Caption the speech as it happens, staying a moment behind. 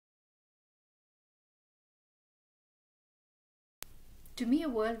To me, a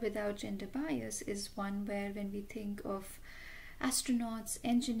world without gender bias is one where, when we think of astronauts,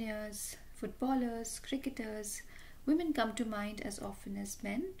 engineers, footballers, cricketers, women come to mind as often as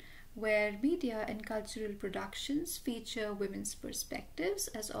men, where media and cultural productions feature women's perspectives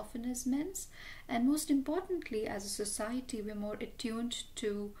as often as men's, and most importantly, as a society, we're more attuned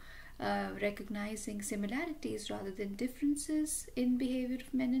to recognizing similarities rather than differences in behavior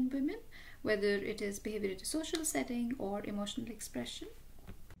of men and women, whether it is behavior in a social setting or emotional expression.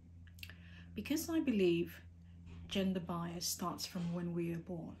 Because I believe gender bias starts from when we are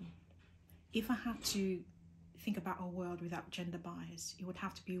born. If I had to think about a world without gender bias, it would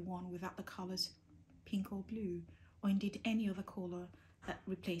have to be one without the colours pink or blue, or indeed any other colour that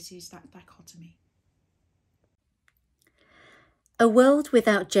replaces that dichotomy. A world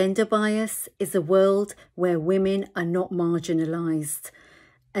without gender bias is a world where women are not marginalised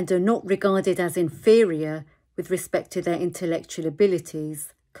and are not regarded as inferior with respect to their intellectual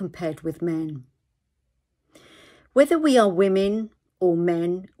abilities compared with men. Whether we are women or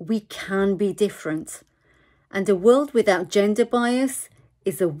men, we can be different. And a world without gender bias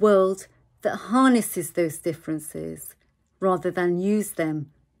is a world that harnesses those differences rather than use them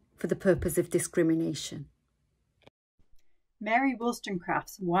for the purpose of discrimination. Mary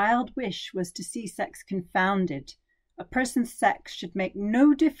Wollstonecraft's wild wish was to see sex confounded. A person's sex should make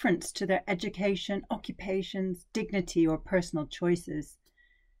no difference to their education, occupations, dignity, or personal choices.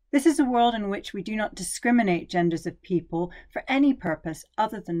 This is a world in which we do not discriminate genders of people for any purpose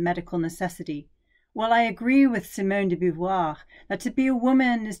other than medical necessity. While I agree with Simone de Beauvoir that to be a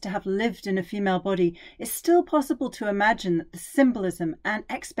woman is to have lived in a female body, it's still possible to imagine that the symbolism and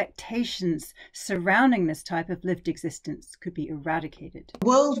expectations surrounding this type of lived existence could be eradicated. A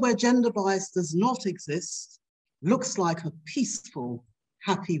world where gender bias does not exist looks like a peaceful,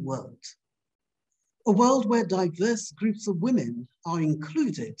 happy world. A world where diverse groups of women are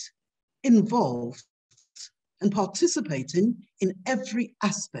included, involved, and participating in every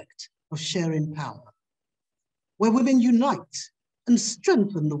aspect of sharing power, where women unite and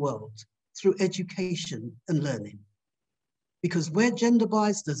strengthen the world through education and learning. Because where gender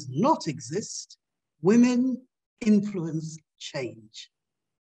bias does not exist, women influence change.